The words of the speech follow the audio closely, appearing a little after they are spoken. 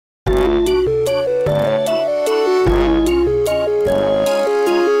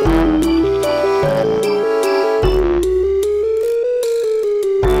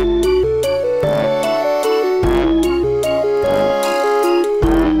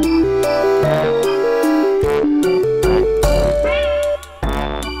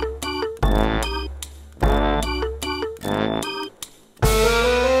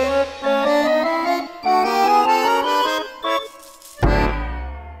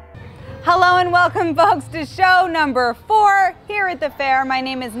Hello and welcome, folks, to show number 4 here at the fair. My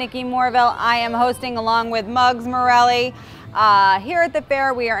name is Nikki Morville. I am hosting along with Muggs Morelli. Here at the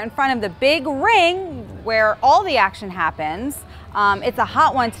fair, we are in front of the big ring where all the action happens. It's a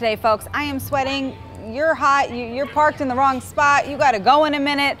hot one today, folks. I am sweating. You're hot. You're parked in the wrong spot. You got to go in a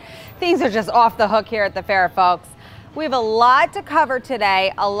minute. Things are just off the hook here at the fair, folks. We have a lot to cover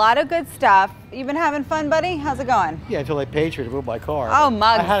today, a lot of good stuff. You been having fun, buddy? How's it going? Yeah, until they paid you to move my car. Oh,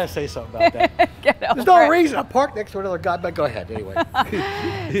 Muggs. I had to say something about that. There's no reason. I parked next to another guy, but go ahead anyway.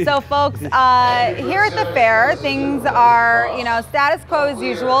 So, folks, here at the fair, things are, status quo as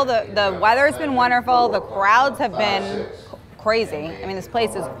usual. The weather's been wonderful. The crowds have been crazy. I mean, this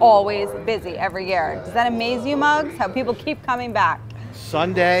place is always busy every year. Does that amaze you, Muggs? How people keep coming back?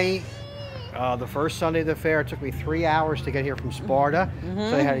 Sunday. The first Sunday of the fair, it took me 3 hours to get here from Sparta.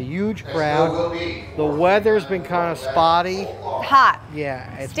 So they had a huge crowd. The weather's been kind of spotty. Hot.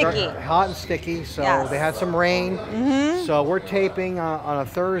 Yeah. It's sticky. Hot and sticky. So yes. They had some rain. So we're taping on a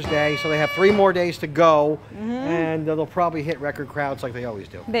Thursday. So they have 3 more days to go. And they'll probably hit record crowds like they always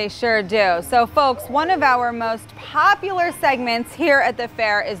do. They sure do. So, folks, one of our most popular segments here at the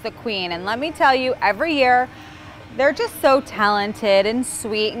fair is the Queen. And let me tell you, every year, they're just so talented and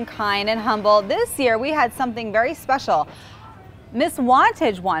sweet and kind and humble. This year we had something very special. Miss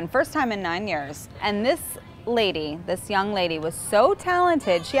Wantage won, first time in 9 years. And this young lady was so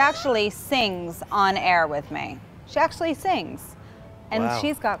talented, she actually sings on air with me. She actually sings. And wow.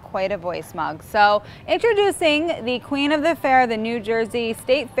 She's got quite a voice, Mug. So introducing the Queen of the Fair, the New Jersey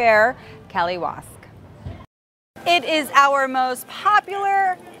State Fair, Kelly Wask. It is our most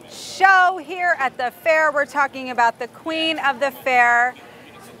popular show here at the fair. We're talking about the Queen of the Fair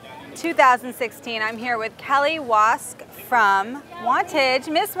 2016. I'm here with Kelly Wask from Wantage.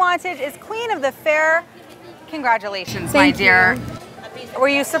 Miss Wantage is Queen of the Fair. Congratulations, my dear. Were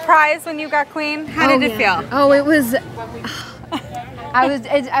you surprised when you got Queen? How did it feel? Oh, it was.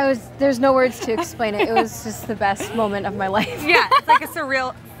 There's no words to explain it. It was just the best moment of my life. Yeah, it's like a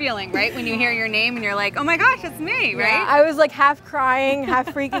surreal feeling, right? When you hear your name and you're like, oh my gosh, it's me, right? Yeah, I was like half crying,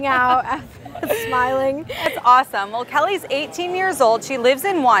 half freaking out, half smiling. That's awesome. Well, Kelly's 18 years old. She lives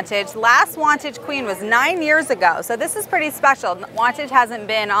in Wantage. Last Wantage Queen was 9 years ago, so this is pretty special. Wantage hasn't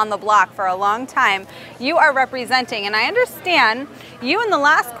been on the block for a long time. You are representing, and I understand you and the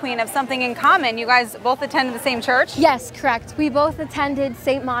last Queen have something in common. You guys both attended the same church? Yes, correct. We both attended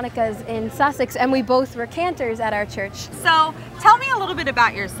St. Monica's in Sussex, and we both were cantors at our church. So tell me a little bit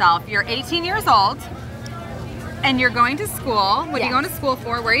about yourself. You're 18 years old. And you're going to school. What are you going to school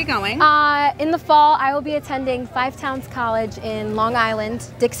for? Where are you going? In the fall, I will be attending Five Towns College in Long Island,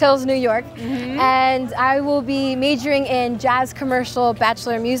 Dix Hills, New York. And I will be majoring in jazz commercial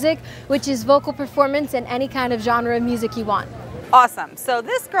bachelor music, which is vocal performance in any kind of genre of music you want. Awesome. So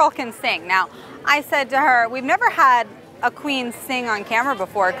this girl can sing. Now, I said to her, we've never had a queen sing on camera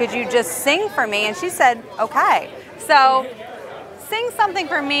before. Could you just sing for me? And she said, okay. So sing something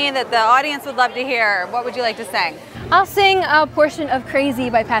for me that the audience would love to hear. What would you like to sing? I'll sing a portion of Crazy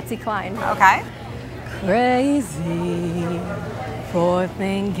by Patsy Cline. Okay. Crazy for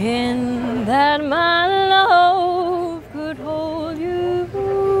thinking that my love could hold you.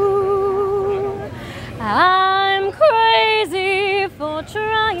 I'm crazy for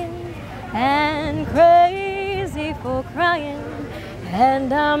trying and crazy for crying,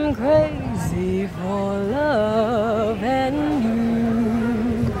 and I'm crazy for loving you.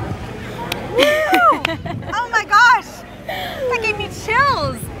 Oh my gosh, that gave me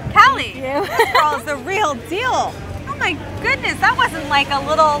chills. Kelly, this girl is the real deal. Oh my goodness, that wasn't like a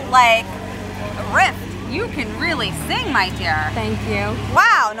little riff. You can really sing, my dear. Thank you.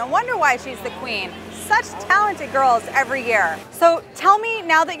 Wow, no wonder why she's the queen. Such talented girls every year. So tell me,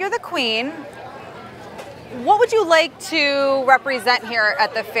 now that you're the queen, what would you like to represent here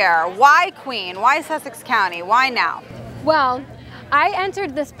at the fair? Why Queen? Why Sussex County? Why now? Well, I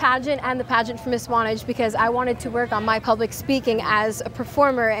entered this pageant and the pageant for Miss Wantage because I wanted to work on my public speaking as a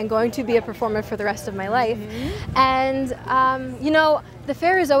performer and going to be a performer for the rest of my life. And, the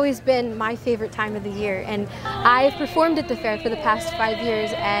fair has always been my favorite time of the year. And I've performed at the fair for the past 5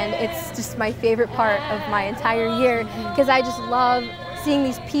 years, and it's just my favorite part of my entire year because I just love seeing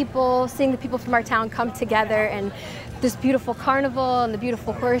these people, seeing the people from our town come together, and this beautiful carnival and the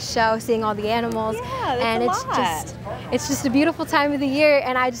beautiful horse show, seeing all the animals. Yeah, that's and it's just a beautiful time of the year,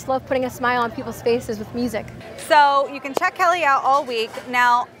 and I just love putting a smile on people's faces with music. So you can check Kelly out all week.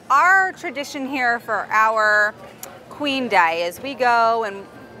 Now, our tradition here for our Queen Day is we go and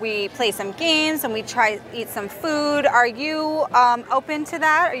we play some games and we try to eat some food. Are you open to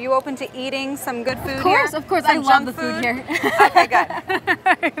that? Are you open to eating some good food here? Of course. I love the food here. Okay, good.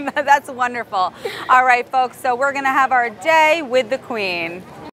 That's wonderful. All right, folks, so we're going to have our day with the Queen.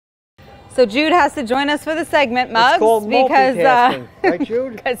 So Jude has to join us for the segment, Muggs, it's called multitasking, right,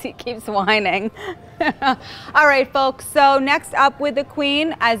 Jude? Because he keeps whining. All right, folks, so next up with the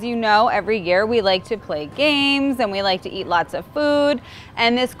Queen, as you know, every year we like to play games and we like to eat lots of food.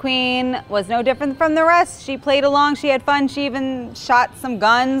 And this Queen was no different from the rest. She played along, she had fun, she even shot some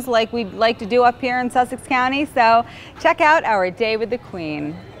guns like we'd like to do up here in Sussex County. So check out our day with the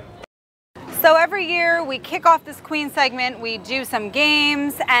Queen. So every year we kick off this Queen segment, we do some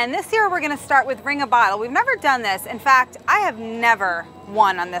games, and this year we're going to start with Ring a Bottle. We've never done this. In fact, I have never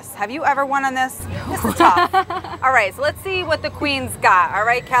won on this. Have you ever won on this? This is tough. All right, so let's see what the Queen's got. All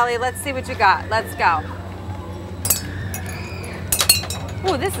right, Kelly, let's see what you got. Let's go.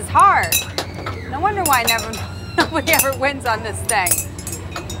 Ooh, this is hard. No wonder why nobody ever wins on this thing.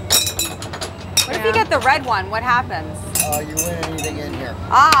 What if you get the red one? What happens? You win anything in here.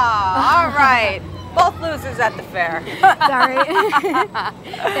 Ah, all right. Both losers at the fair. Sorry.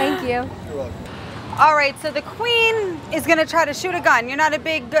 Thank you. You're welcome. All right, so the Queen is going to try to shoot a gun. You're not a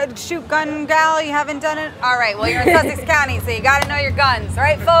big shoot gun gal? You haven't done it? All right, well, you're in Sussex County, so you got to know your guns. All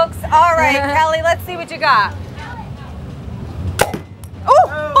right, folks? All right, Kelly, let's see what you got.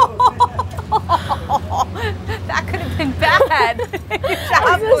 Oh! That could have been bad. Good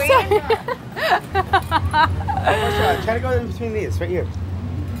job, Queen. Try to go in between these, right here.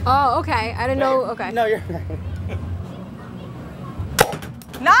 Oh, okay. I didn't know. Okay. No, you're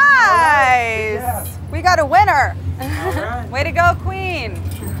Nice! Yeah. We got a winner. all right. Way to go, Queen.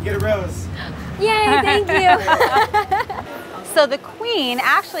 You get a rose. Yay! Thank you. So the Queen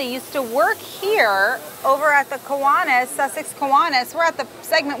actually used to work here over at the Kiwanis, Sussex Kiwanis. We're at the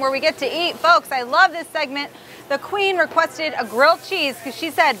segment where we get to eat. Folks, I love this segment. The Queen requested a grilled cheese because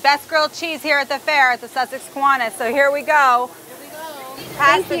she said best grilled cheese here at the fair at the Sussex Kiwanis. So here we go.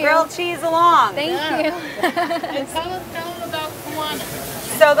 Pass the grilled cheese along. Thank you. And tell them about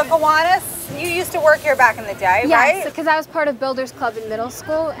Kiwanis. So the Kiwanis, you used to work here back in the day, right? Yes, because I was part of Builders Club in middle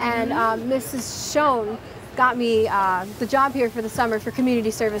school, and Mrs. Schoen got me the job here for the summer for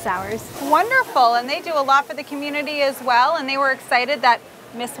community service hours. Wonderful, and they do a lot for the community as well, and they were excited that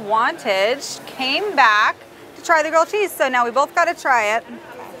Miss Wantage came back to try the grilled cheese, so now we both got to try it.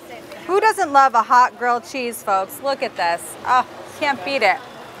 Who doesn't love a hot grilled cheese, folks? Look at this. Oh, can't beat it.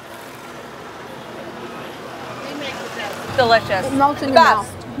 They make the best. Delicious. It melts in your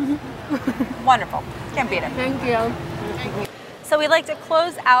Best. mouth. Wonderful. Can't beat it. Thank you. So we'd like to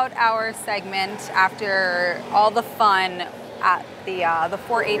close out our segment after all the fun at the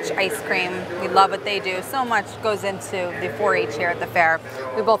 4-H ice cream. We love what they do. So much goes into the 4-H here at the fair.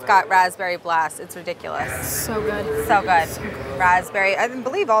 We both got raspberry blast. It's ridiculous. So good. So good. Raspberry. I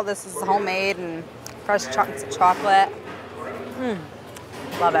believe all this is homemade and fresh chunks of chocolate.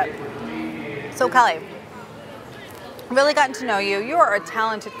 Love it. So Kelly, really gotten to know you. You are a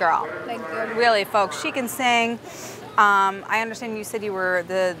talented girl. Thank you. Really, folks. She can sing. I understand you said you were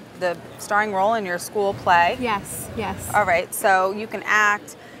the starring role in your school play. Yes, yes. All right, so you can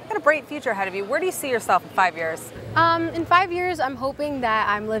act. You've got a bright future ahead of you. Where do you see yourself in 5 years? In 5 years, I'm hoping that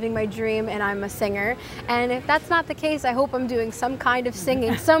I'm living my dream and I'm a singer. And if that's not the case, I hope I'm doing some kind of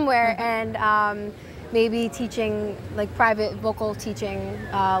singing somewhere and maybe teaching, like private vocal teaching,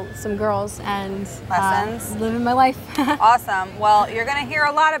 some girls and Lessons. Living my life. Awesome. Well, you're going to hear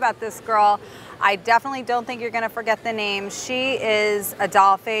a lot about this girl. I definitely don't think you're going to forget the name. She is a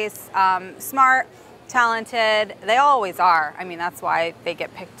doll face, smart, talented. They always are. I mean, that's why they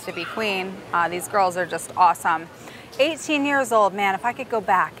get picked to be queen. These girls are just awesome. 18 years old, man, if I could go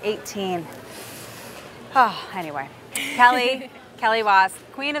back, 18. Oh, anyway, Kelly, Kelly Wass,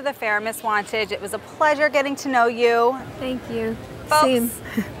 Queen of the Fair, Miss Wantage. It was a pleasure getting to know you. Thank you. Folks, Same.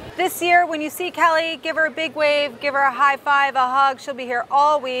 this year, when you see Kelly, give her a big wave, give her a high five, a hug. She'll be here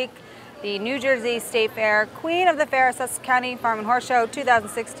all week. The New Jersey State Fair, Queen of the Fair, Sussex County Farm and Horse Show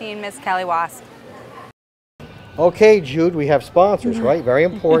 2016, Miss Kelly Wass. Okay, Jude, we have sponsors, right? Very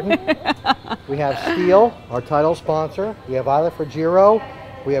important. We have Steel, our title sponsor. We have Isla for Giro.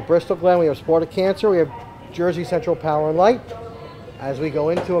 We have Bristol Glen. We have Sport of Cancer. We have Jersey Central Power and Light. As we go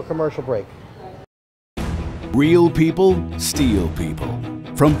into a commercial break. Real people, steel people.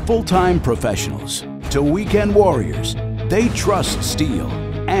 From full-time professionals to weekend warriors, they trust Steel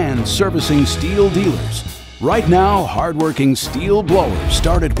and servicing Steel dealers. Right now, hardworking Steel blowers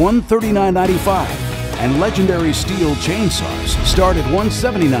start at $139.95 and legendary Steel chainsaws start at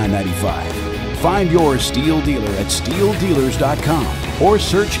 $179.95. Find your Steel dealer at steeldealers.com or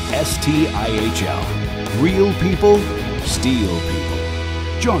search STIHL. Real people, Steel people.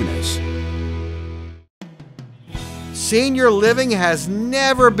 Join us. Senior living has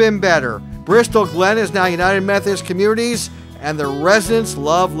never been better. Bristol Glen is now United Methodist Communities, and the residents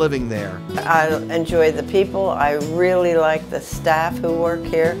love living there. I enjoy the people. I really like the staff who work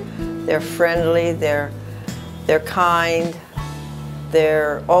here. They're friendly, they're kind,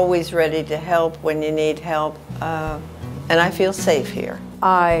 they're always ready to help when you need help, and I feel safe here.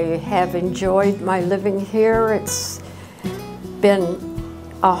 I have enjoyed my living here. It's been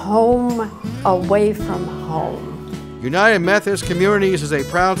a home away from home. United Methodist Communities is a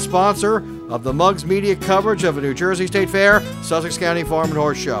proud sponsor of the Muggs Media coverage of the New Jersey State Fair, Sussex County Farm and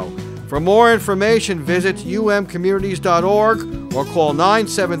Horse Show. For more information, visit umcommunities.org or call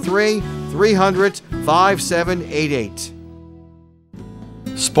 973-300-5788.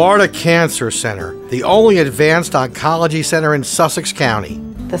 Sparta Cancer Center, the only advanced oncology center in Sussex County.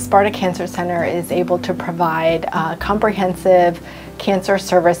 The Sparta Cancer Center is able to provide comprehensive cancer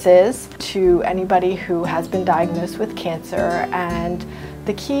services to anybody who has been diagnosed with cancer, and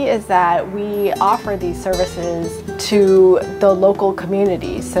the key is that we offer these services to the local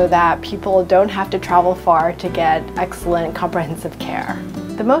community so that people don't have to travel far to get excellent comprehensive care.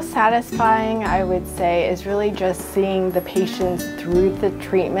 The most satisfying, I would say, is really just seeing the patients through the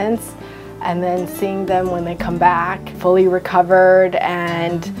treatments and then seeing them when they come back fully recovered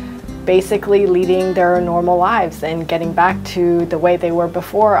and basically leading their normal lives and getting back to the way they were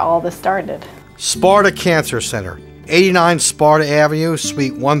before all this started. Sparta Cancer Center, 89 Sparta Avenue,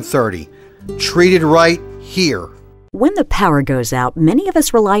 Suite 130. Treated right here. When the power goes out, many of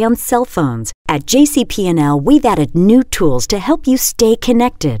us rely on cell phones. At JCP&L, we've added new tools to help you stay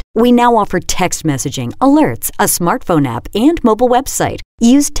connected. We now offer text messaging, alerts, a smartphone app, and mobile website.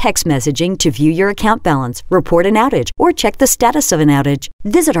 Use text messaging to view your account balance, report an outage, or check the status of an outage.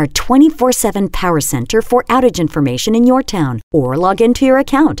 Visit our 24/7 Power Center for outage information in your town, or log into your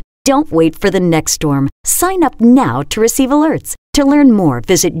account. Don't wait for the next storm. Sign up now to receive alerts. To learn more,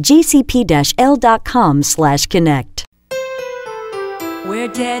 visit jcp-l.com/connect. Where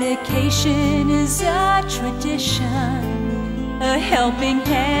dedication is a tradition, a helping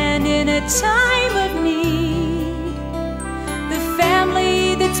hand in a time of need, the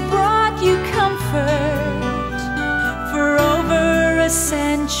family that's brought you comfort for over a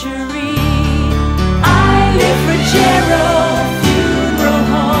century. I live for Gerald Funeral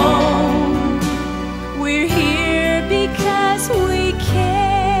Home. We're here because we care.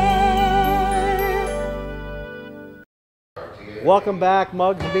 Welcome back,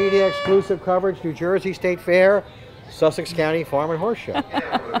 Muggs Media exclusive coverage, New Jersey State Fair, Sussex County Farm and Horse Show.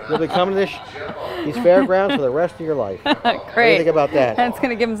 You'll be coming to these fairgrounds for the rest of your life. Great. What do you think about that? That's going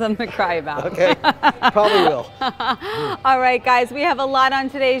to give him something to cry about. Okay, probably will. All right, guys, we have a lot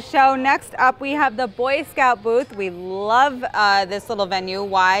on today's show. Next up, we have the Boy Scout booth. We love this little venue.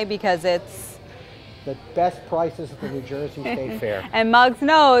 Why? Because it's the best prices at the New Jersey State Fair. And Muggs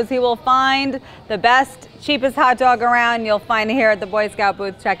knows he will find the best, cheapest hot dog around. You'll find it here at the Boy Scout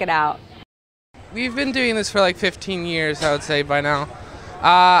booth. Check it out. We've been doing this for like 15 years, I would say, by now.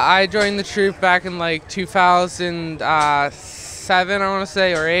 I joined the troop back in like 2007, I want to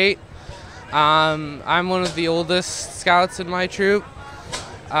say, or 8. I'm one of the oldest scouts in my troop.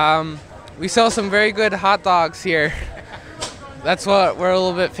 We sell some very good hot dogs here. That's what we're a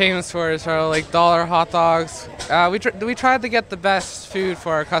little bit famous for, is our like dollar hot dogs. We tried to get the best food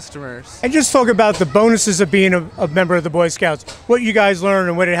for our customers. And just talk about the bonuses of being a member of the Boy Scouts, what you guys learn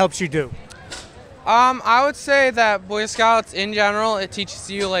and what it helps you do. I would say that Boy Scouts in general, it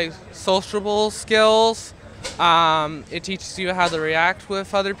teaches you like sociable skills. It teaches you how to react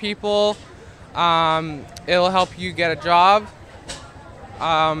with other people. It'll help you get a job.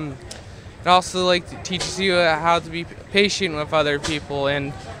 It also like teaches you how to be patient with other people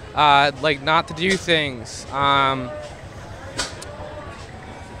and like not to do things.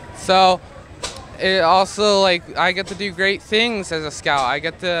 So it also like I get to do great things as a scout. I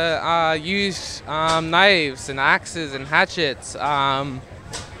get to use knives and axes and hatchets, and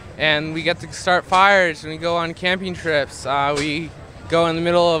we get to start fires and we go on camping trips. We go in the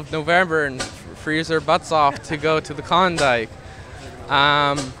middle of November and freeze our butts off to go to the Klondike.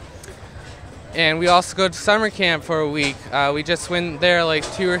 And we also go to summer camp for a week. We just went there like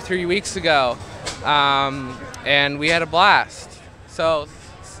 2 or 3 weeks ago, and we had a blast. So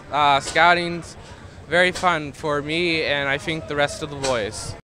scouting's very fun for me and I think the rest of the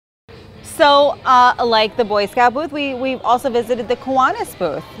boys. So like the Boy Scout booth, we've also visited the Kiwanis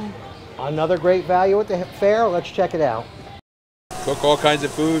booth. Another great value at the fair. Let's check it out. Cook all kinds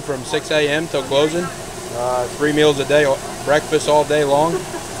of food from 6 a.m. till closing. 3 meals a day, breakfast all day long.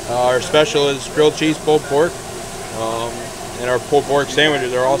 Our special is grilled cheese pulled pork, and our pulled pork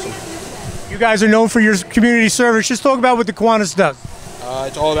sandwiches are awesome. You guys are known for your community service. Just talk about what the Kiwanis does.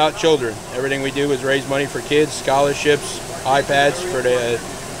 It's all about children. Everything we do is raise money for kids, scholarships, iPads for the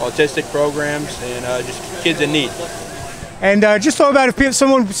autistic programs, and just kids in need. And just talk about if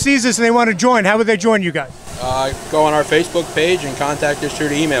someone sees this and they want to join, how would they join you guys? Go on our Facebook page and contact us through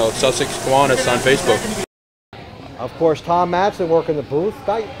the email at Sussex Kiwanis on Facebook. Of course, Tom Matson working the booth.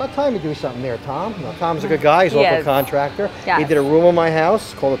 About time you do something there, Tom. You know, Tom's a good guy. He's a local contractor. Yes. He did a room in my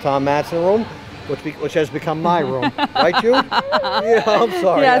house called the Tom Matson room, which has become my room. Right, Jude? Yeah, I'm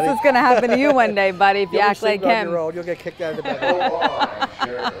sorry. Yes, it's going to happen to you one day, buddy, if you act like him. You'll get kicked out of the bed.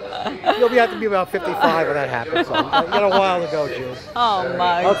 You'll have to be about 55 when that happens. So you got a while to go, Jude. Oh,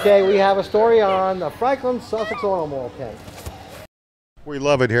 my. Okay, we have a story on the Franklin Sussex Oil Mill. Okay. We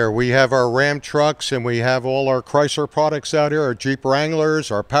love it here. We have our Ram trucks and we have all our Chrysler products out here, our Jeep Wranglers,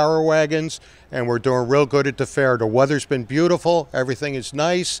 our Power Wagons, and we're doing real good at the fair. The weather's been beautiful, everything is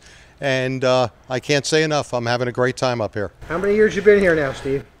nice, and I can't say enough. I'm having a great time up here. How many years you been here now,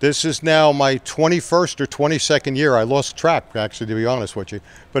 Steve? This is now my 21st or 22nd year. I lost track, actually, to be honest with you.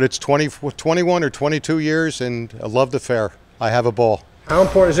 But it's 21 or 22 years, and I love the fair. I have a ball. How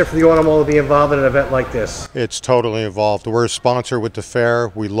important is it for the Auto Mall to be involved in an event like this? It's totally involved. We're a sponsor with the fair.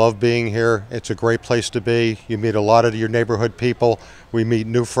 We love being here. It's a great place to be. You meet a lot of your neighborhood people. We meet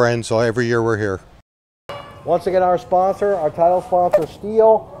new friends. So every year we're here. Once again, our sponsor, our title sponsor,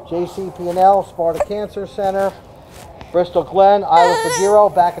 Steel, JCP&L, Sparta Cancer Center, Bristol Glen, Isla Fajiro,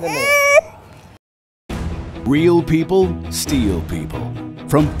 back in a minute. Real people, steel people.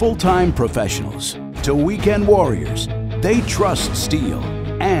 From full-time professionals to weekend warriors, they trust Steel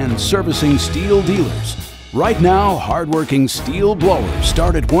and servicing Steel dealers. Right now, hardworking Steel blowers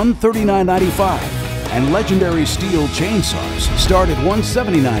start at $139.95 and legendary Steel chainsaws start at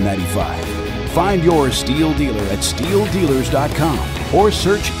 $179.95. Find your Steel dealer at steeldealers.com or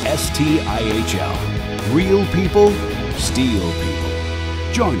search STIHL. Real people, Steel people.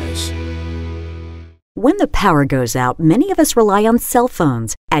 Join us. When the power goes out, many of us rely on cell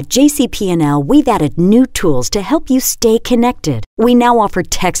phones. At JCP&L, we've added new tools to help you stay connected. We now offer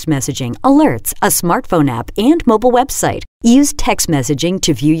text messaging, alerts, a smartphone app, and mobile website. Use text messaging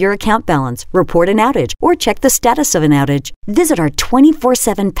to view your account balance, report an outage, or check the status of an outage. Visit our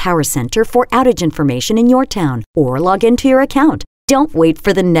 24/7 Power Center for outage information in your town, or log into your account. Don't wait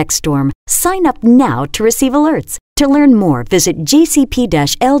for the next storm. Sign up now to receive alerts. To learn more, visit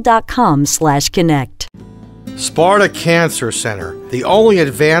jcp-l.com/connect. Sparta Cancer Center, the only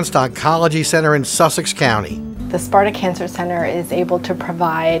advanced oncology center in Sussex County. The Sparta Cancer Center is able to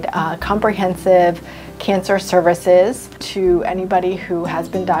provide comprehensive cancer services to anybody who has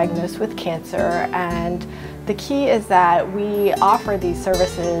been diagnosed with cancer, and the key is that we offer these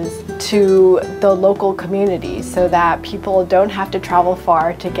services to the local community so that people don't have to travel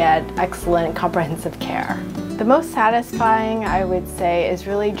far to get excellent comprehensive care. The most satisfying, I would say, is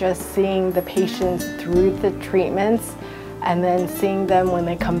really just seeing the patients through the treatments and then seeing them when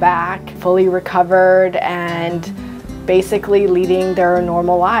they come back fully recovered and basically leading their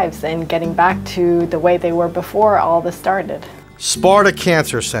normal lives and getting back to the way they were before all this started. Sparta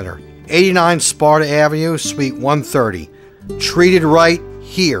Cancer Center, 89 Sparta Avenue, Suite 130. Treated right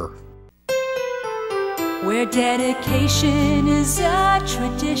here. Where dedication is a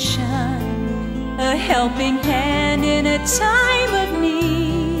tradition, a helping hand in a time of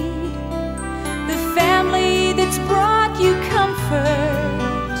need, the family that's brought you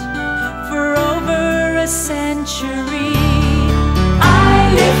comfort for over a century.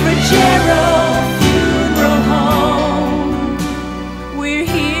 Isla Fajiro Funeral Home, we're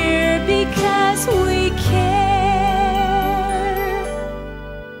here because we care.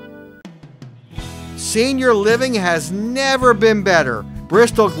 Senior living has never been better.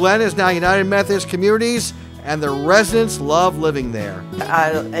 Bristol Glen is now United Methodist Communities, and the residents love living there.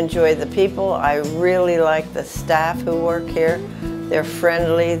 I enjoy the people. I really like the staff who work here. They're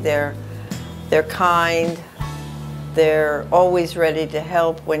friendly, they're kind, they're always ready to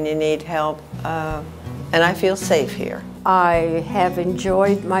help when you need help, and I feel safe here. I have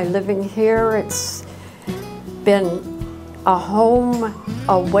enjoyed my living here. It's been a home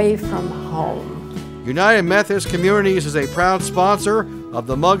away from home. United Methodist Communities is a proud sponsor of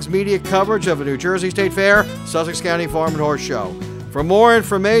the Muggs Media coverage of the New Jersey State Fair, Sussex County Farm and Horse Show. For more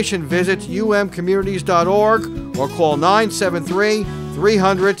information, visit umcommunities.org or call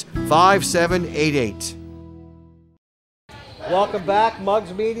 973-300-5788. Welcome back,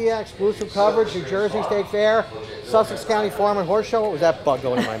 Muggs Media, exclusive coverage, New Jersey State Fair, Sussex County Farm and Horse Show. What was that bug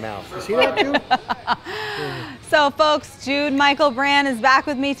going in my mouth? You see that, Jude? So folks, Jude Michael Brand is back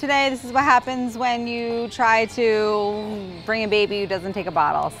with me today. This is what happens when you try to bring a baby who doesn't take a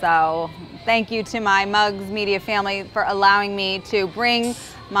bottle. So thank you to my Muggs Media family for allowing me to bring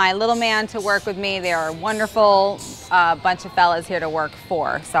my little man to work with me. They are a wonderful bunch of fellas here to work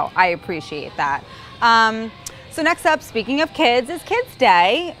for, so I appreciate that. So next up, speaking of kids, is Kids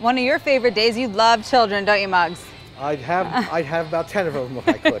Day. One of your favorite days. You love children, don't you, Muggs? I'd have about 10 of them if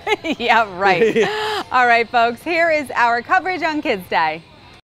I could. Yeah, right. All right, folks, here is our coverage on Kids Day.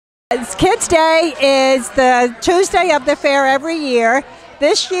 Kids Day is the Tuesday of the fair every year.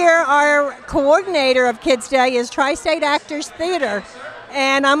 This year, our coordinator of Kids Day is Tri-State Actors Theater,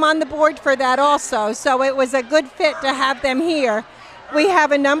 and I'm on the board for that also, so it was a good fit to have them here. We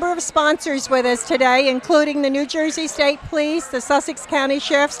have a number of sponsors with us today, including the New Jersey State Police, the Sussex County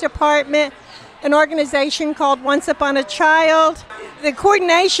Sheriff's Department, an organization called Once Upon a Child. The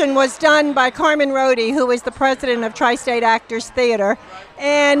coordination was done by Carmen Rohde, who is the president of Tri-State Actors Theater.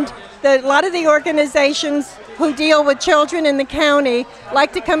 And a lot of the organizations who deal with children in the county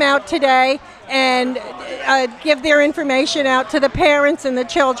like to come out today and give their information out to the parents and the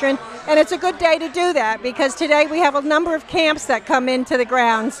children. And it's a good day to do that because today we have a number of camps that come into the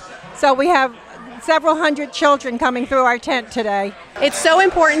grounds. So we have several hundred children coming through our tent today. It's so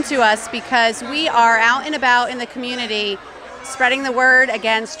important to us because we are out and about in the community spreading the word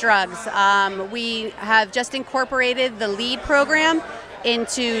against drugs. We have just incorporated the LEAD program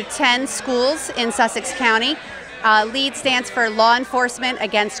into 10 schools in Sussex County. LEAD stands for Law Enforcement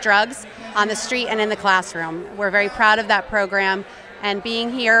Against Drugs on the street and in the classroom. We're very proud of that program, and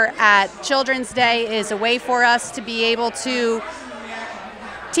being here at Children's Day is a way for us to be able to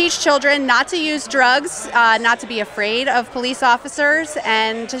teach children not to use drugs, not to be afraid of police officers,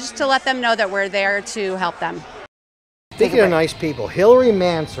 and just to let them know that we're there to help them. Speaking of nice people, Hillary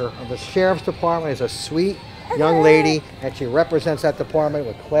Manser of the Sheriff's Department is a sweet young lady, and she represents that department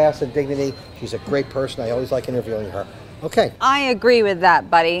with class and dignity. She's a great person. I always like interviewing her. Okay. I agree with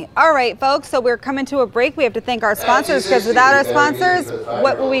that, buddy. All right, folks, so we're coming to a break. We have to thank our sponsors because without our sponsors,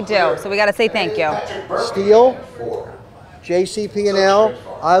 what will we do? So we got to say thank you. Steel, JCP&L,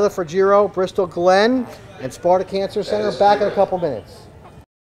 Isla Fragiro, Bristol Glen, and Sparta Cancer Center. Back in a couple minutes.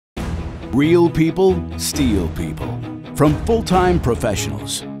 Real people, steel people. From full-time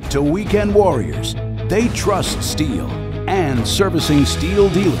professionals to weekend warriors, they trust Steel and servicing Steel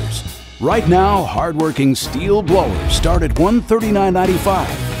dealers. Right now, hardworking Steel blowers start at $139.95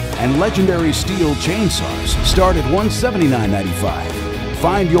 and legendary Steel chainsaws start at $179.95.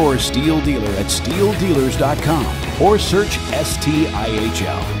 Find your Steel dealer at steeldealers.com or search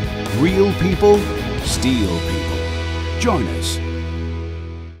STIHL. Real people, Steel people. Join us.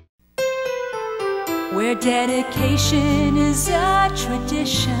 Where dedication is a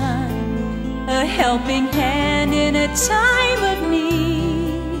tradition, a helping hand in a time of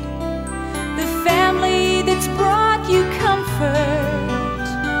need, the family that's brought you comfort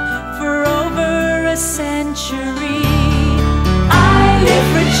for over a century. Isla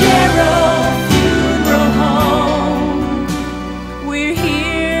Fragiro Funeral Home, we're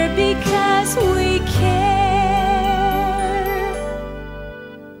here because we care.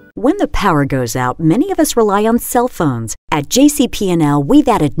 When the power goes out, many of us rely on cell phones. At JCP&L, we've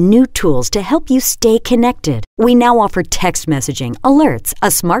added new tools to help you stay connected. We now offer text messaging, alerts, a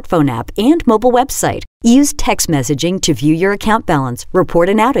smartphone app, and mobile website. Use text messaging to view your account balance, report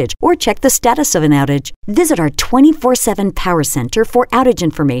an outage, or check the status of an outage. Visit our 24/7 Power Center for outage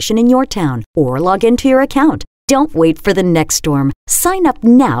information in your town, or log into your account. Don't wait for the next storm. Sign up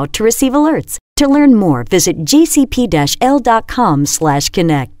now to receive alerts. To learn more, visit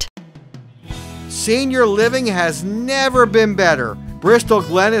jcp-l.com/connect. Senior living has never been better. Bristol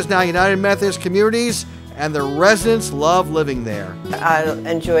Glen is now United Methodist Communities, and the residents love living there. I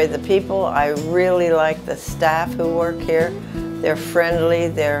enjoy the people. I really like the staff who work here. They're friendly,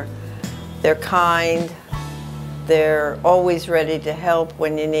 they're kind, they're always ready to help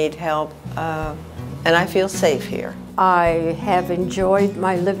when you need help, and I feel safe here. I have enjoyed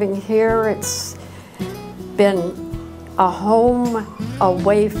my living here. It's been a home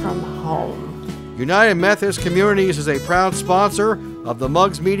away from home. United Methodist Communities is a proud sponsor of the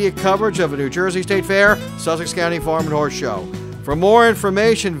Muggs Media coverage of the New Jersey State Fair, Sussex County Farm and Horse Show. For more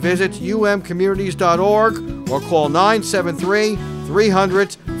information, visit umcommunities.org or call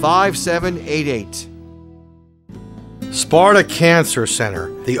 973-300-5788. Sparta Cancer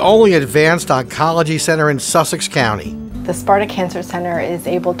Center, the only advanced oncology center in Sussex County. The Sparta Cancer Center is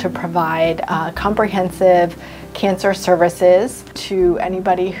able to provide comprehensive cancer services to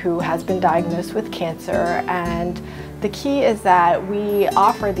anybody who has been diagnosed with cancer. And the key is that we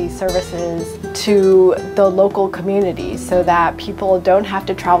offer these services to the local community so that people don't have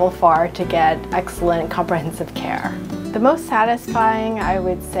to travel far to get excellent comprehensive care. The most satisfying, I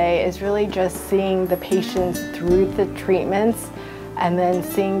would say, is really just seeing the patients through the treatments and then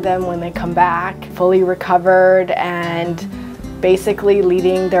seeing them when they come back fully recovered and basically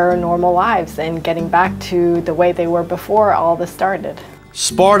leading their normal lives and getting back to the way they were before all this started.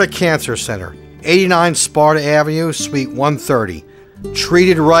 Sparta Cancer Center, 89 Sparta Avenue, Suite 130.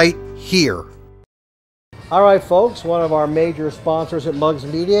 Treated right here. All right, folks, one of our major sponsors at Muggs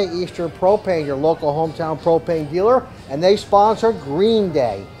Media, Eastern Propane, your local hometown propane dealer, and they sponsor Green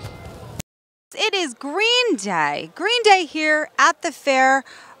Day. It is Green Day. Green Day here at the fair.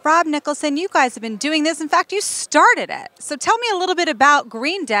 Rob Nicholson, you guys have been doing this. In fact, you started it. So tell me a little bit about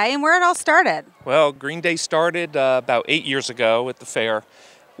Green Day and where it all started. Well, Green Day started about 8 years ago at the fair,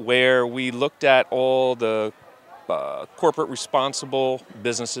 where we looked at all the corporate responsible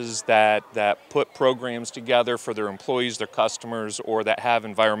businesses that put programs together for their employees, their customers, or that have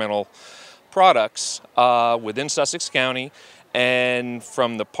environmental products within Sussex County. And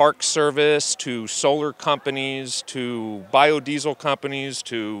from the Park Service to solar companies to biodiesel companies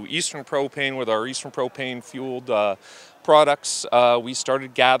to Eastern Propane with our Eastern Propane fueled products, we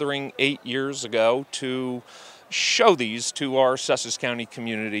started gathering 8 years ago to show these to our Sussex County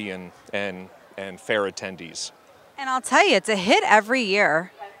community and fair attendees. And I'll tell you, it's a hit every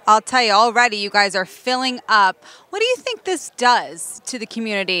year. I'll tell you, already you guys are filling up. What do you think this does to the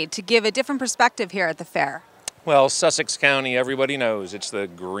community to give a different perspective here at the fair? Well, Sussex County, everybody knows, it's the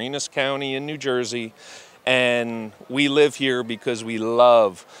greenest county in New Jersey, and we live here because we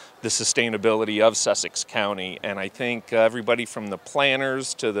love the sustainability of Sussex County, and I think everybody from the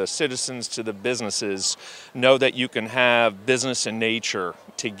planners to the citizens to the businesses know that you can have business and nature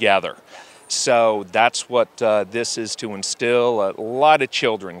together. So that's what this is to instill. A lot of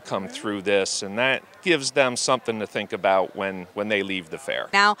children come through this, and that gives them something to think about when they leave the fair.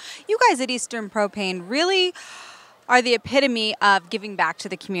 Now, you guys at Eastern Propane really are the epitome of giving back to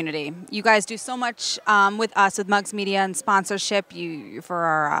the community. You guys do so much with us, with Muggs Media and sponsorship, for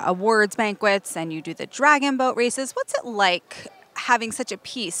our awards banquets, and you do the dragon boat races. What's it like having such a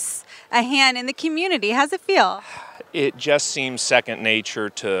hand in the community? How's it feel? It just seems second nature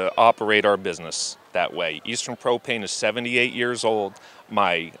to operate our business that way. Eastern Propane is 78 years old.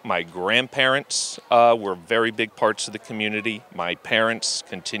 My grandparents were very big parts of the community. My parents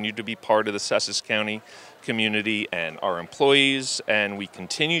continue to be part of the Sussex County community and our employees, and we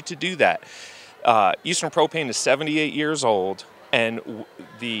continue to do that. Eastern Propane is 78 years old, and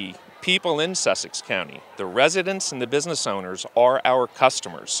the people in Sussex County, the residents and the business owners, are our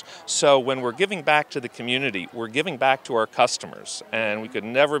customers. So when we're giving back to the community, we're giving back to our customers, and we could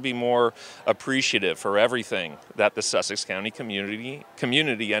never be more appreciative for everything that the Sussex County community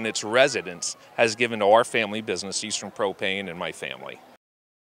and its residents has given to our family business, Eastern Propane, and my family.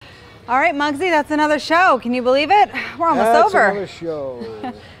 All right, Muggsy, that's another show. Can you believe it? We're almost over. That's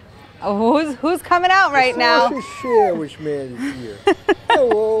another show. Oh, who's coming out right now? The sandwich man is here.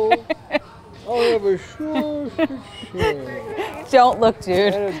 Hello. I'll have a sausage sandwich. Don't look,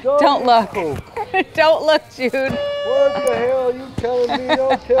 Jude. Don't look. Don't look, Jude. What the hell are you telling me?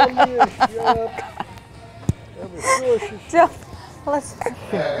 Don't tell me to shut up. Have a sausage.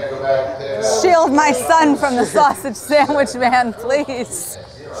 Let's shield my son from the sausage sandwich man, please.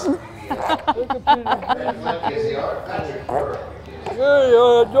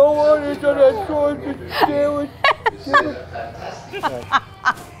 I don't want to do that sausage sandwich.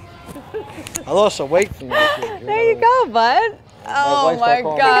 I lost some weight from that. There you go, bud. Oh my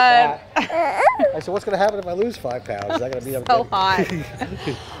God. I said, what's going to happen if I lose 5 pounds? Is that going to be so hot?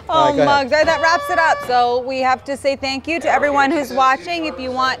 Oh, Muggs, that wraps it up. So we have to say thank you to everyone who's watching. If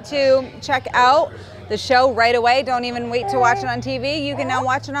you want to check out the show right away, don't even wait to watch it on TV. You can now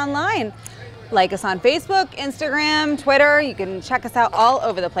watch it online. Like us on Facebook, Instagram, Twitter. You can check us out all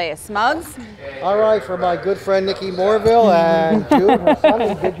over the place. Muggs? All right, for my good friend Nikki Morville and Jude, her son,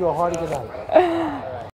 we bid you a hearty good night.